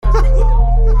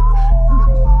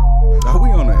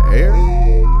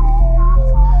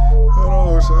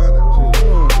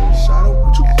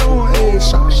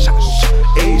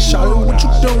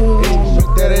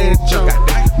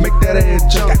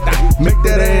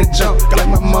head jump like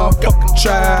my motherfucking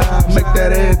tribe. Make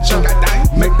that head jump,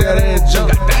 make that head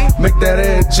jump, make that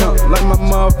head jump like my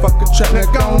motherfucking trap.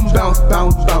 Now gon' bounce,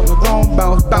 bounce, bounce, gon'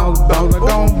 bounce, bounce, bounce,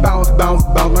 gon' bounce, bounce,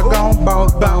 bounce, gon'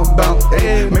 bounce, bounce, bounce.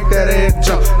 Hey, make that head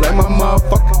jump like my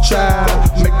motherfucking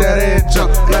tribe. Make that head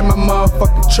jump like my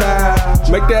motherfucking tribe.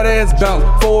 Make that ass bounce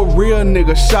for a real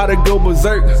nigga. Shot it go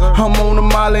berserk. I'm on the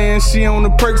molly and she on the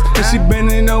perks, and she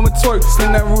bending over twerks.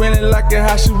 And I really like it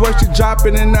how she works. She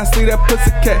dropping and I see that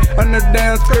pussy cat on her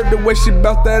damn skirt. The way she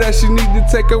bounce that ass, she need to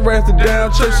take her ass to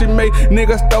damn church. She made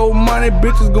niggas stole money,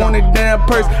 bitches going in damn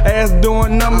purse. Ass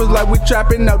doing numbers like we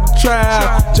trapping out the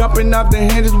tribe. Jumping off the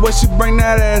hinges, where she bring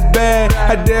that ass back.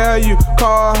 I dare you,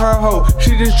 call her hoe.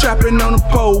 She just trapping on the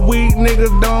pole. Weak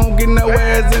niggas don't get no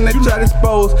ass and they try to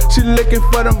expose. She looking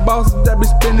for them bosses that be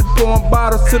spending, pouring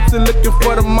bottles, sips and looking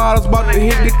for the models. About to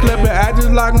hit the clip and I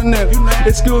just like a nigga.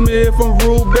 Excuse me if I'm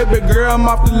rude, baby girl, I'm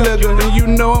off the liquor, and you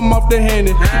know I'm off the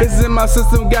handy. It's in my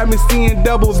system, got me seeing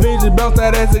double vision. Bounce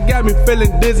that ass, it got me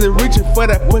feeling dizzy, reaching for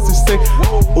that pussy stick.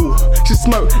 Ooh, she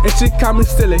smirk and she call me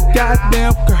silly.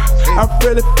 Goddamn girl, I'm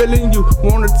really feeling you.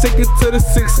 Wanna take it to the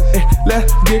 6,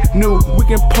 let's get new. We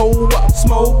can pull up,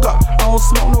 smoke up. I don't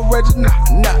smoke no Reggie, not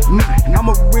me. I'm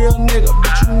a real nigga,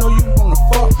 but you know you wanna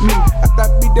fuck me. After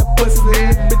I beat that pussy,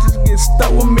 then the bitches get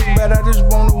stuck with me. But I just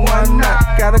want it one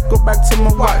night. Gotta go back to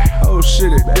my wife. Oh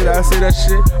shit, did I say that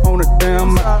shit on the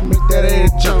damn mic? Make that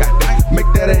head jump, make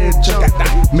that head jump,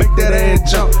 make that head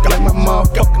jump like my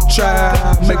motherfucking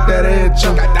tribe. Make that head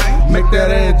jump, make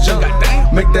that head jump,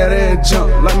 make that head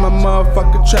jump like my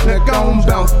motherfucking tribe. Now gon'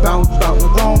 bounce, bounce, bounce,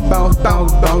 gon' bounce,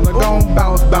 bounce, bounce, gon'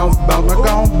 bounce, bounce, bounce,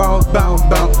 gon' bounce, bounce,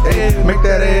 bounce. Hey, make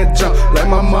that head jump like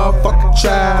my motherfucking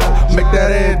tribe. Make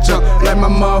that head jump like my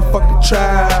motherfucking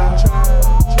tribe.